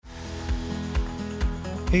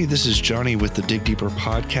Hey, this is Johnny with the Dig Deeper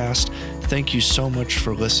podcast. Thank you so much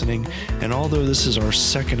for listening. And although this is our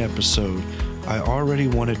second episode, I already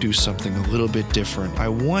want to do something a little bit different. I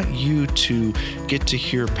want you to get to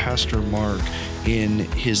hear Pastor Mark in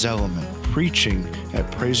his element, preaching at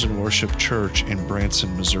Praise and Worship Church in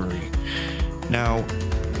Branson, Missouri. Now,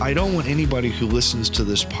 I don't want anybody who listens to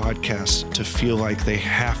this podcast to feel like they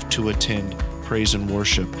have to attend Praise and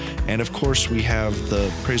Worship. And of course, we have the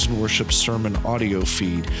Praise and Worship sermon audio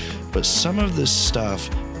feed. But some of this stuff,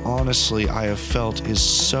 honestly, I have felt is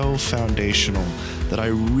so foundational that I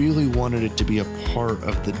really wanted it to be a part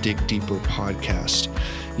of the Dig Deeper podcast.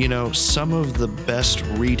 You know, some of the best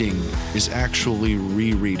reading is actually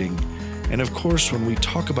rereading. And of course, when we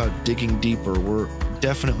talk about digging deeper, we're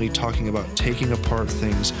definitely talking about taking apart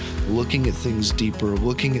things, looking at things deeper,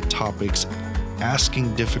 looking at topics,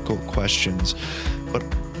 asking difficult questions. But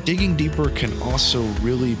digging deeper can also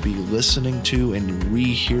really be listening to and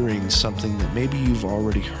rehearing something that maybe you've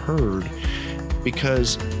already heard,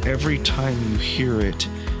 because every time you hear it,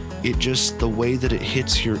 it just, the way that it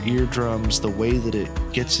hits your eardrums, the way that it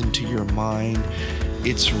gets into your mind,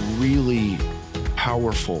 it's really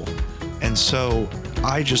powerful. And so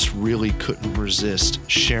I just really couldn't resist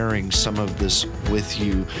sharing some of this with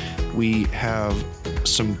you. We have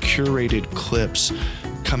some curated clips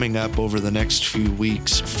coming up over the next few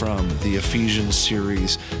weeks from the Ephesians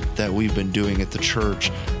series that we've been doing at the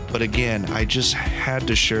church. But again, I just had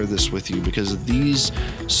to share this with you because these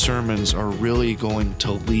sermons are really going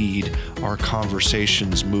to lead our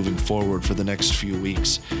conversations moving forward for the next few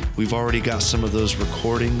weeks. We've already got some of those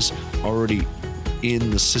recordings already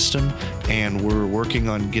in the system, and we're working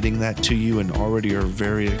on getting that to you and already are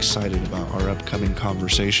very excited about our upcoming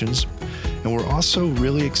conversations. And we're also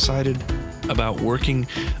really excited about working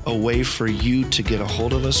a way for you to get a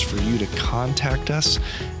hold of us, for you to contact us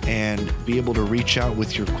and be able to reach out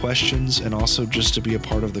with your questions and also just to be a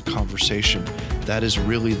part of the conversation. That is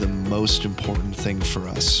really the most important thing for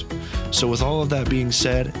us. So with all of that being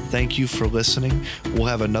said, thank you for listening. We'll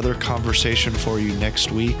have another conversation for you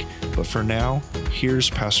next week. But for now, here's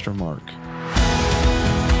Pastor Mark.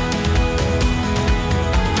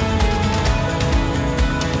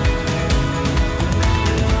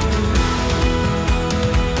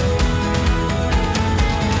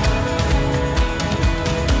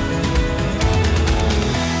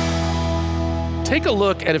 Take a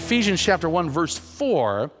look at Ephesians chapter 1, verse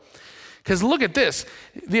 4, because look at this.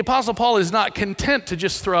 The Apostle Paul is not content to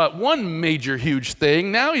just throw out one major, huge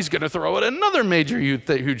thing. Now he's going to throw out another major,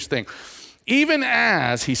 huge thing. Even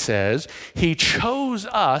as, he says, he chose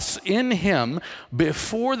us in him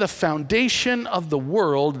before the foundation of the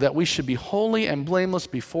world, that we should be holy and blameless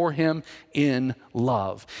before him in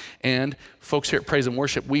love. And folks here at Praise and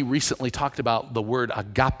Worship, we recently talked about the word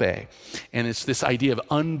agape, and it's this idea of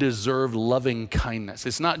undeserved loving kindness.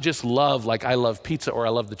 It's not just love like I love pizza or I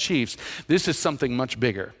love the Chiefs. This is something much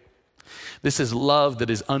bigger. This is love that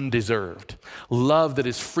is undeserved, love that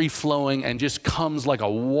is free-flowing and just comes like a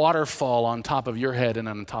waterfall on top of your head and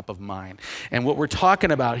on top of mine. And what we're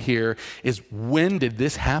talking about here is, when did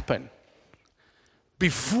this happen?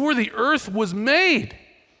 Before the earth was made,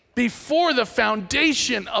 before the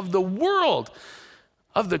foundation of the world,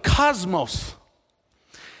 of the cosmos.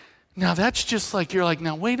 Now that's just like, you're like,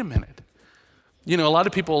 now wait a minute. You know, a lot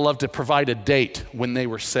of people love to provide a date when they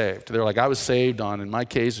were saved. They're like, I was saved on, in my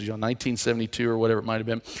case, 1972 or whatever it might have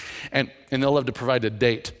been. And they'll love to provide a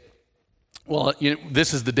date. Well,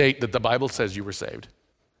 this is the date that the Bible says you were saved.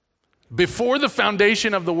 Before the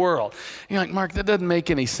foundation of the world. You're like, Mark, that doesn't make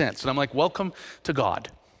any sense. And I'm like, welcome to God.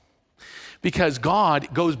 Because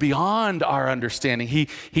God goes beyond our understanding. He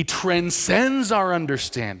transcends our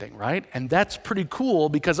understanding, right? And that's pretty cool,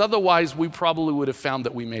 because otherwise we probably would have found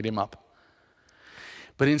that we made him up.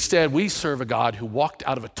 But instead, we serve a God who walked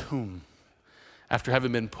out of a tomb after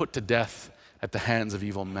having been put to death at the hands of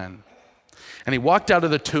evil men. And he walked out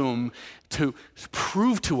of the tomb to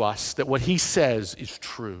prove to us that what he says is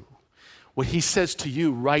true. What he says to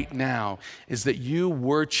you right now is that you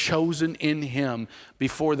were chosen in him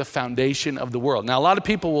before the foundation of the world. Now, a lot of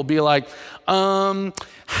people will be like, how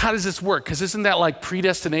does this work? Because isn't that like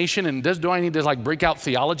predestination? And do I need to like break out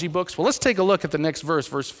theology books? Well, let's take a look at the next verse,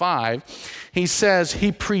 verse 5. He says,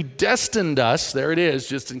 he predestined us. There it is,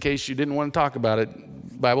 just in case you didn't want to talk about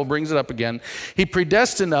it. Bible brings it up again. He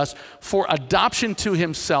predestined us for adoption to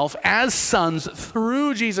himself as sons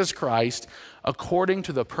through Jesus Christ, according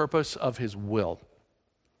to the purpose of his will.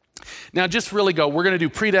 Now just really we're going to do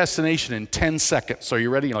predestination in 10 seconds. So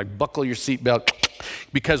you ready? You like buckle your seatbelt,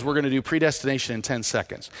 because we're going to do predestination in 10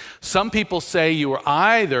 seconds. Some people say you are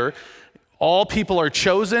either all people are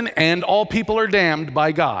chosen and all people are damned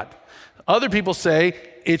by God. Other people say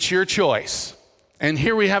it's your choice. And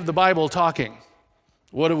here we have the Bible talking.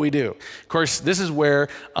 What do we do? Of course, this is where,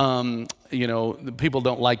 the people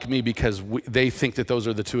don't like me because they think that those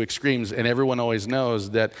are the two extremes. And everyone always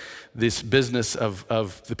knows that this business of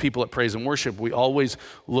the people at Praise and Worship, we always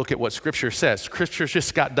look at what Scripture says. Scripture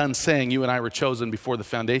just got done saying you and I were chosen before the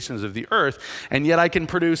foundations of the earth. And yet I can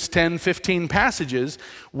produce 10, 15 passages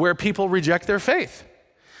where people reject their faith.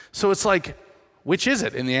 So it's like, which is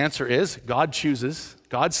it? And the answer is God chooses,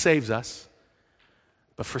 God saves us.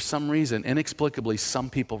 But for some reason, inexplicably, some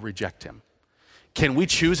people reject him. Can we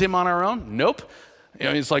choose him on our own? Nope.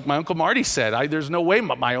 It's like my Uncle Marty said, there's no way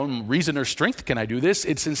my own reason or strength can I do this.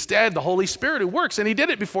 It's instead the Holy Spirit who works, and he did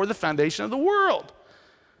it before the foundation of the world.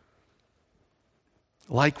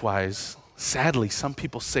 Likewise, sadly, some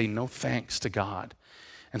people say no thanks to God.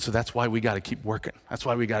 And so that's why we got to keep working. That's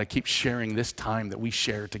why we got to keep sharing this time that we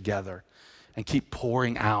share together and keep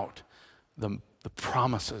pouring out the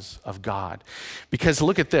promises of God. Because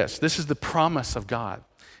look at this. This is the promise of God.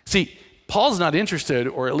 See, Paul's not interested,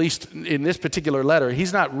 or at least in this particular letter,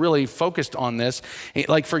 he's not really focused on this.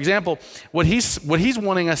 Like, for example, what he's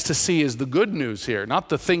wanting us to see is the good news here, not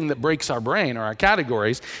the thing that breaks our brain or our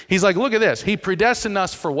categories. He's like, look at this. He predestined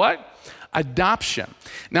us for what? Adoption.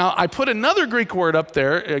 Now, I put another Greek word up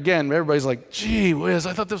there. Again, everybody's like, gee whiz,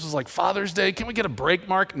 I thought this was like Father's Day. Can we get a break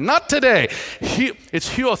mark? Not today. It's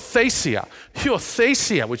huiothesia.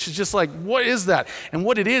 Huiothesia, which is just like, what is that? And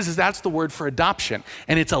what it is that's the word for adoption.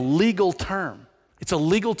 And it's a legal term. It's a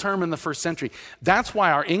legal term in the first century. That's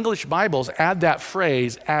why our English Bibles add that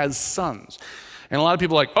phrase as sons. And a lot of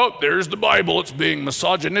people are like, oh, there's the Bible, it's being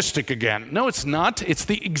misogynistic again. No, it's not. It's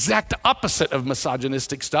the exact opposite of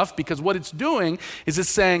misogynistic stuff, because what it's doing is it's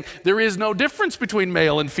saying there is no difference between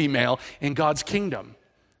male and female in God's kingdom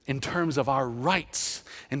in terms of our rights,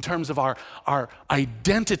 in terms of our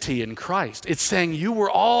identity in Christ. It's saying you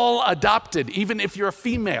were all adopted, even if you're a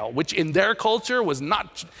female, which in their culture was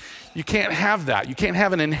not, you can't have that. You can't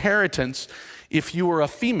have an inheritance if you were a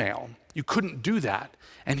female. You couldn't do that.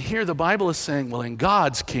 And here the Bible is saying, well, in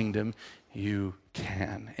God's kingdom, you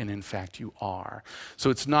can. And in fact, you are.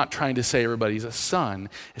 So it's not trying to say everybody's a son.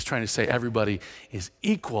 It's trying to say everybody is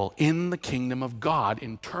equal in the kingdom of God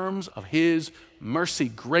in terms of his mercy,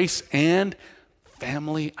 grace, and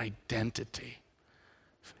family identity.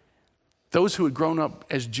 Those who had grown up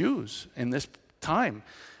as Jews in this time,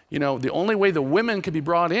 the only way the women could be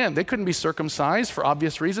brought in, they couldn't be circumcised for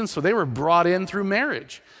obvious reasons, so they were brought in through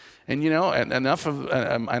marriage. And enough of,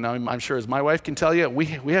 and I'm sure as my wife can tell you, we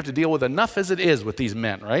have to deal with enough as it is with these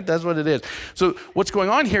men, right? That's what it is. So what's going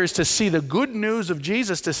on here is to see the good news of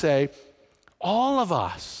Jesus, to say, all of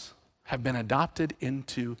us have been adopted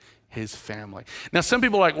into his family. Now, some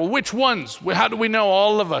people are like, well, which ones? How do we know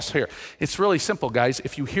all of us here? It's really simple, guys.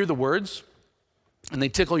 If you hear the words and they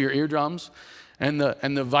tickle your eardrums, and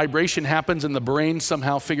the vibration happens and the brain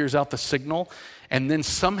somehow figures out the signal, and then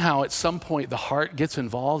somehow at some point the heart gets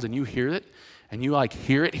involved and you hear it, and you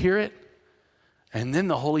hear it, and then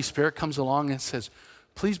the Holy Spirit comes along and says,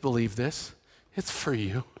 please believe this, it's for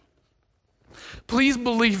you. Please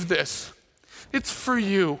believe this, it's for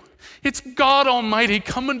you. It's God Almighty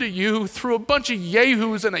coming to you through a bunch of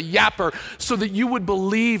yahoos and a yapper so that you would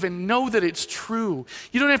believe and know that it's true.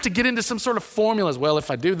 You don't have to get into some sort of formulas. Well, if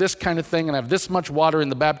I do this kind of thing and I have this much water in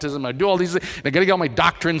the baptism, I do all these things, and I got to get all my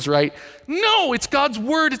doctrines right. No, it's God's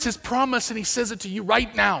word, it's his promise, and he says it to you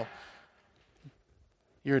right now.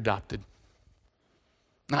 You're adopted.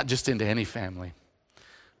 Not just into any family,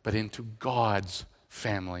 but into God's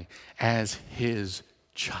family as his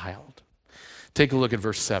child. Take a look at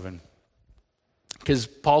verse 7. Because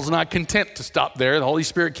Paul's not content to stop there. The Holy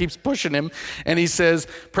Spirit keeps pushing him. And he says,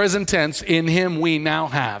 present tense, in him we now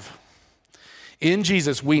have. In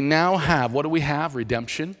Jesus, we now have. What do we have?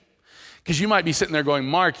 Redemption. Because you might be sitting there going,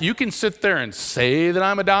 Mark, you can sit there and say that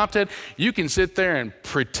I'm adopted. You can sit there and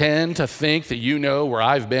pretend to think that you know where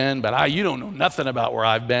I've been, but you don't know nothing about where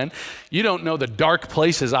I've been. You don't know the dark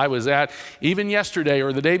places I was at, even yesterday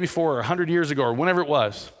or the day before or 100 years ago or whenever it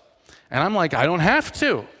was. And I'm like, I don't have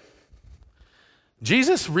to.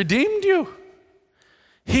 Jesus redeemed you.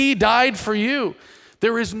 He died for you.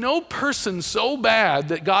 There is no person so bad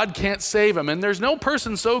that God can't save him, and there's no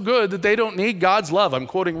person so good that they don't need God's love. I'm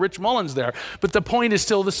quoting Rich Mullins there, but the point is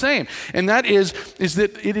still the same, and that is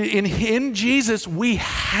that in Jesus we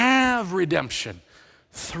have redemption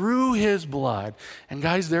through his blood. And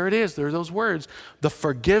guys, there it is. There are those words, the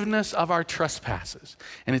forgiveness of our trespasses.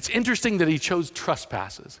 And it's interesting that he chose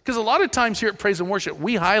trespasses, because a lot of times here at Praise and Worship,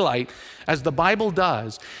 we highlight, as the Bible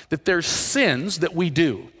does, that there's sins that we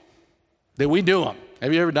do that we do them.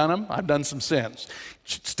 Have you ever done them? I've done some sins.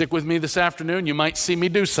 Stick with me this afternoon. You might see me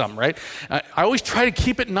do some, right? I always try to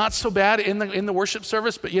keep it not so bad in the worship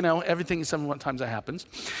service, but everything sometimes that happens.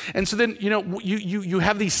 And so then, you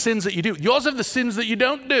have these sins that you do. You also have the sins that you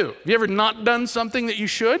don't do. Have you ever not done something that you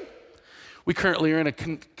should? We currently are in a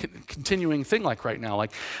continuing thing like right now.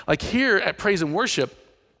 Like here at Praise and Worship,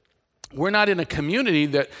 we're not in a community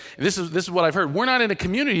that, this is what I've heard, we're not in a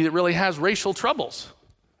community that really has racial troubles.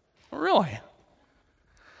 Really?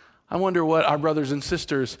 I wonder what our brothers and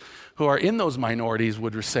sisters who are in those minorities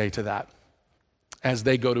would say to that as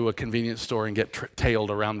they go to a convenience store and get tailed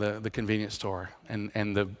around the convenience store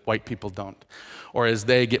and the white people don't. Or as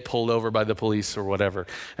they get pulled over by the police or whatever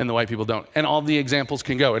and the white people don't. And all the examples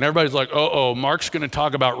can go. And everybody's like, Mark's going to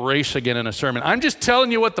talk about race again in a sermon. I'm just telling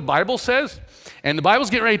you what the Bible says. And the Bible's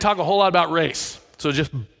getting ready to talk a whole lot about race. So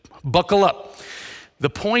just buckle up. The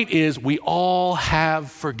point is we all have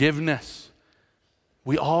forgiveness.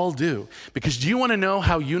 We all do. Because do you want to know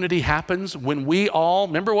how unity happens when we all,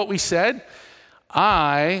 remember what we said?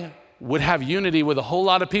 I would have unity with a whole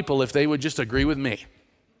lot of people if they would just agree with me.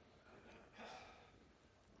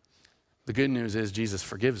 The good news is Jesus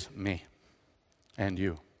forgives me and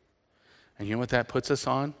you. And you know what that puts us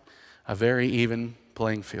on? A very even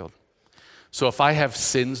playing field. So if I have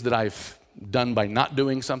sins that I've done by not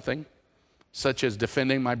doing something, such as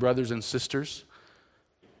defending my brothers and sisters,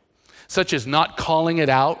 such as not calling it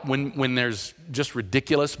out when there's just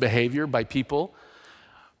ridiculous behavior by people,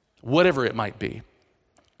 whatever it might be,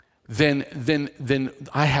 then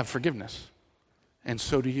I have forgiveness. And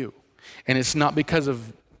so do you. And it's not because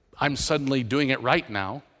of I'm suddenly doing it right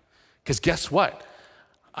now, because guess what?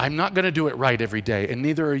 I'm not going to do it right every day, and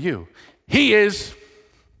neither are you. He is.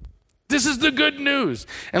 This is the good news.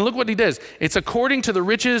 And look what he does. It's according to the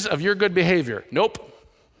riches of your good behavior. Nope.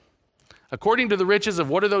 According to the riches of,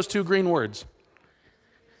 what are those two green words?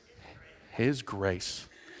 His grace.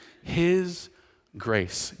 His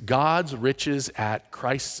grace. God's riches at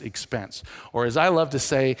Christ's expense. Or as I love to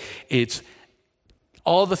say, it's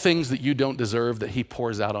all the things that you don't deserve that he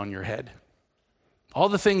pours out on your head. All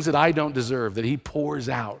the things that I don't deserve that he pours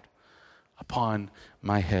out upon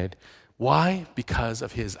my head. Why? Because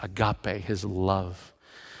of his agape, his love.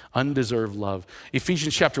 Undeserved love.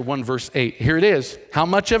 Ephesians chapter 1, verse 8. Here it is. How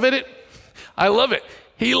much of it? I love it.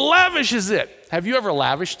 He lavishes it. Have you ever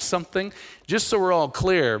lavished something? Just so we're all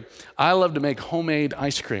clear, I love to make homemade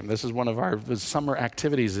ice cream. This is one of our summer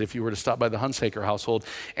activities if you were to stop by the Hunsaker household.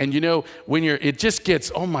 And when it just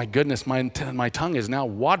gets, oh my goodness, my tongue is now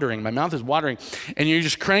watering, my mouth is watering. And you're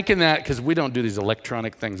just cranking that, because we don't do these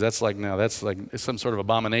electronic things. That's like some sort of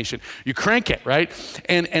abomination. You crank it, right?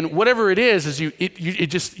 And whatever it is you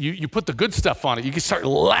put the good stuff on it. You can start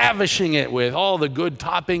lavishing it with all the good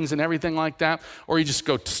toppings and everything like that. Or you just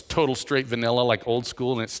go total straight vanilla, like old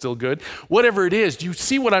school, and it's still good. Whatever it is, do you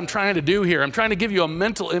see what I'm trying to do here? I'm trying to give you a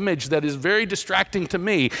mental image that is very distracting to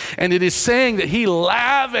me, and it is saying that he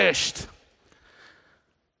lavished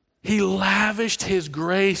his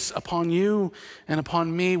grace upon you and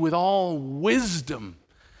upon me with all wisdom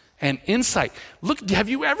and insight. Look, have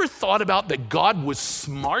you ever thought about that God was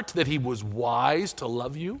smart, that he was wise to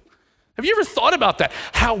love you? Have you ever thought about that?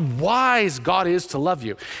 How wise God is to love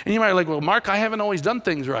you. And you might be like, well, Mark, I haven't always done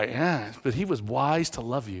things right. Yeah, but he was wise to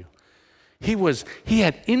love you. He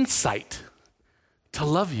had insight to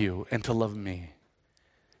love you and to love me.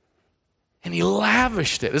 And he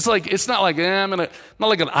lavished it. It's not like not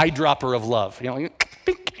like an eyedropper of love.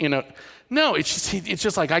 No, it's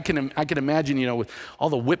just like I can imagine, with all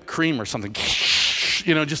the whipped cream or something.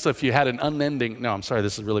 Just if you had an unending, no, I'm sorry,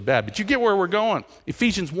 this is really bad, but you get where we're going.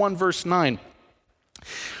 Ephesians 1, verse 9.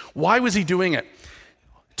 Why was he doing it?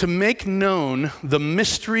 To make known the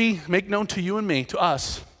mystery, make known to you and me, to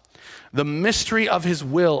us, the mystery of his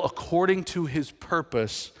will according to his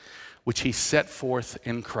purpose, which he set forth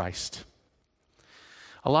in Christ.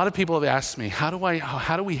 A lot of people have asked me, how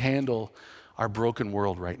do we handle our broken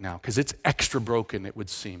world right now? Because it's extra broken, it would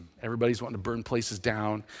seem. Everybody's wanting to burn places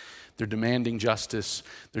down. They're demanding justice.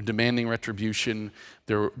 They're demanding retribution.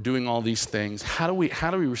 They're doing all these things. How do we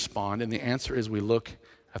respond? And the answer is we look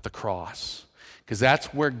at the cross, because that's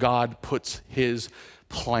where God puts his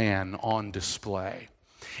plan on display.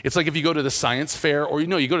 It's like if you go to the science fair, or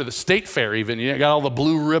you go to the state fair even, you got all the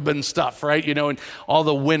blue ribbon stuff, right? And all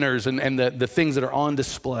the winners and the things that are on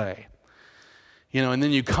display. And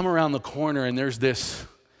then you come around the corner and there's this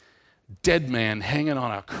dead man hanging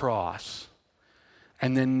on a cross.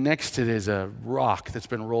 And then next to it is a rock that's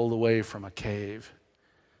been rolled away from a cave.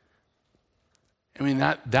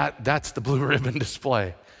 That's the blue ribbon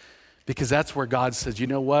display. Because that's where God says, you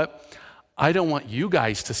know what? I don't want you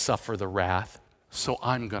guys to suffer the wrath, so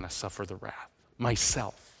I'm going to suffer the wrath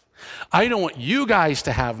myself. I don't want you guys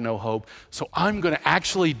to have no hope, so I'm going to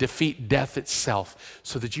actually defeat death itself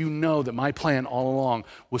so that you know that my plan all along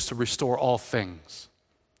was to restore all things,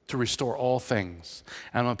 to restore all things.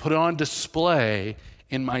 And I'm going to put it on display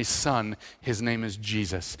in my son. His name is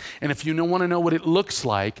Jesus. And if you want to know what it looks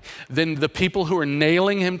like, then the people who are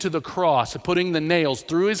nailing him to the cross and putting the nails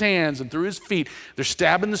through his hands and through his feet, they're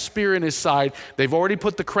stabbing the spear in his side. They've already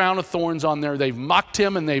put the crown of thorns on there. They've mocked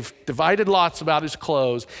him and they've divided lots about his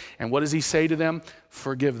clothes. And what does he say to them?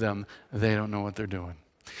 Forgive them. They don't know what they're doing.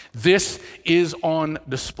 This is on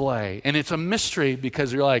display. And it's a mystery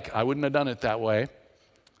because you're like, I wouldn't have done it that way.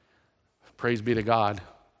 Praise be to God.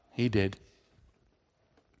 He did.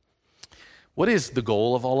 What is the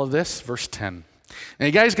goal of all of this? Verse 10. Now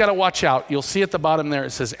you guys got to watch out. You'll see at the bottom there, it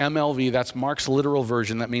says MLV. That's Mark's literal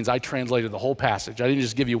version. That means I translated the whole passage. I didn't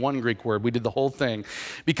just give you one Greek word. We did the whole thing.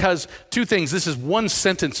 Because two things. This is one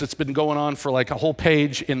sentence that's been going on for like a whole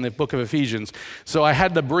page in the book of Ephesians. So I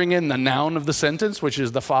had to bring in the noun of the sentence, which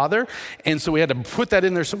is the Father. And so we had to put that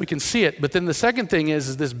in there so we can see it. But then the second thing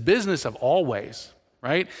is this business of always,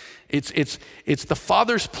 right? It's the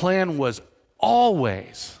Father's plan was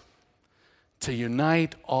always to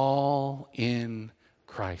unite all in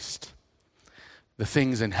Christ. The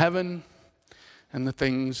things in heaven and the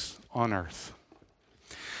things on earth.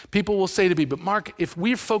 People will say to me, but Mark, if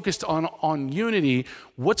we're focused on unity,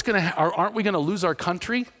 aren't we gonna lose our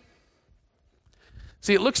country?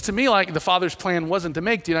 See, it looks to me like the Father's plan wasn't to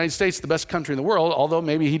make the United States the best country in the world, although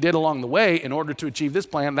maybe he did along the way in order to achieve this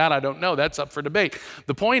plan. That I don't know, that's up for debate.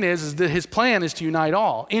 The point is that his plan is to unite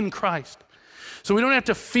all in Christ. So we don't have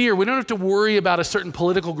to fear, we don't have to worry about a certain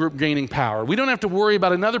political group gaining power. We don't have to worry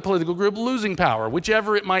about another political group losing power,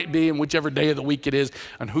 whichever it might be and whichever day of the week it is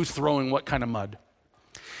and who's throwing what kind of mud.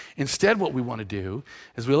 Instead, what we want to do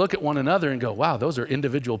is we look at one another and go, wow, those are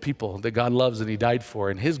individual people that God loves and he died for.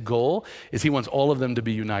 And his goal is he wants all of them to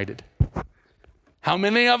be united. How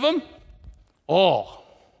many of them? All.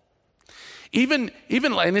 Even,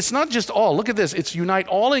 and it's not just all. Look at this. It's unite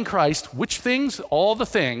all in Christ. Which things? All the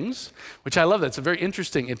things, which I love that. It's a very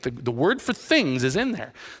interesting, the word for things is in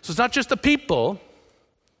there. So it's not just the people,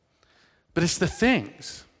 but it's the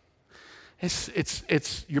things.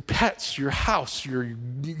 It's your pets, your house,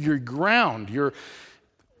 your ground, your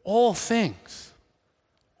all things,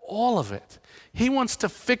 all of it. He wants to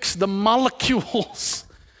fix the molecules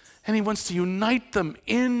and he wants to unite them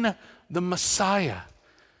in the Messiah,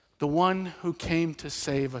 the one who came to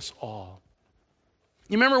save us all.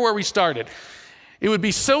 You remember where we started? It would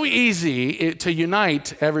be so easy to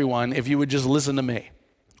unite everyone if you would just listen to me.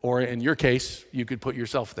 Or in your case, you could put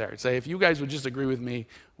yourself there and say, if you guys would just agree with me,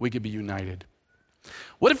 we could be united.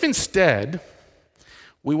 What if instead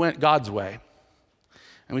we went God's way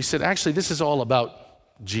and we said, actually, this is all about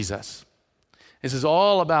Jesus. This is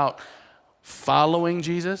all about following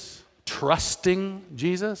Jesus, trusting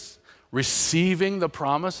Jesus, receiving the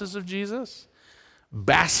promises of Jesus,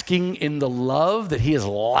 basking in the love that he has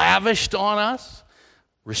lavished on us,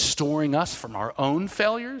 restoring us from our own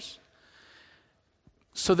failures,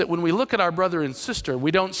 so that when we look at our brother and sister,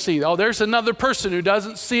 we don't see, oh, there's another person who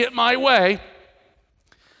doesn't see it my way.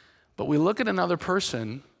 But we look at another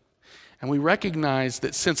person and we recognize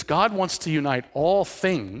that since God wants to unite all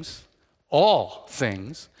things,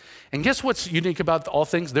 and guess what's unique about all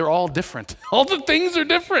things? They're all different. All the things are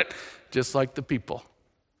different, just like the people.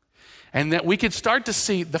 And that we could start to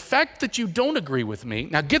see the fact that you don't agree with me.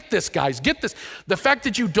 Now get this, guys, get this. The fact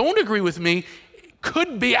that you don't agree with me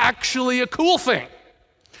could be actually a cool thing.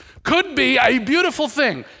 Could be a beautiful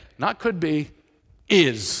thing. Not could be,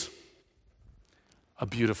 is a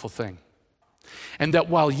beautiful thing. And that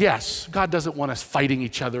while, yes, God doesn't want us fighting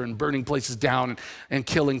each other and burning places down and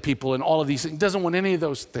killing people and all of these things, he doesn't want any of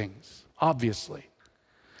those things, obviously.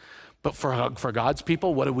 But for God's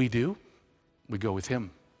people, what do? We go with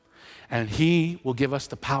him. And he will give us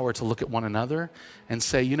the power to look at one another and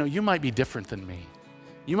say, you know, you might be different than me.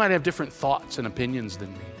 You might have different thoughts and opinions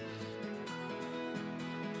than me.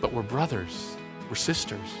 But we're brothers, we're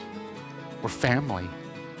sisters, we're family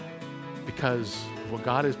because of what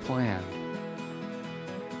God has planned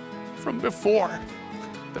from before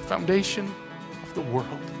the foundation of the world.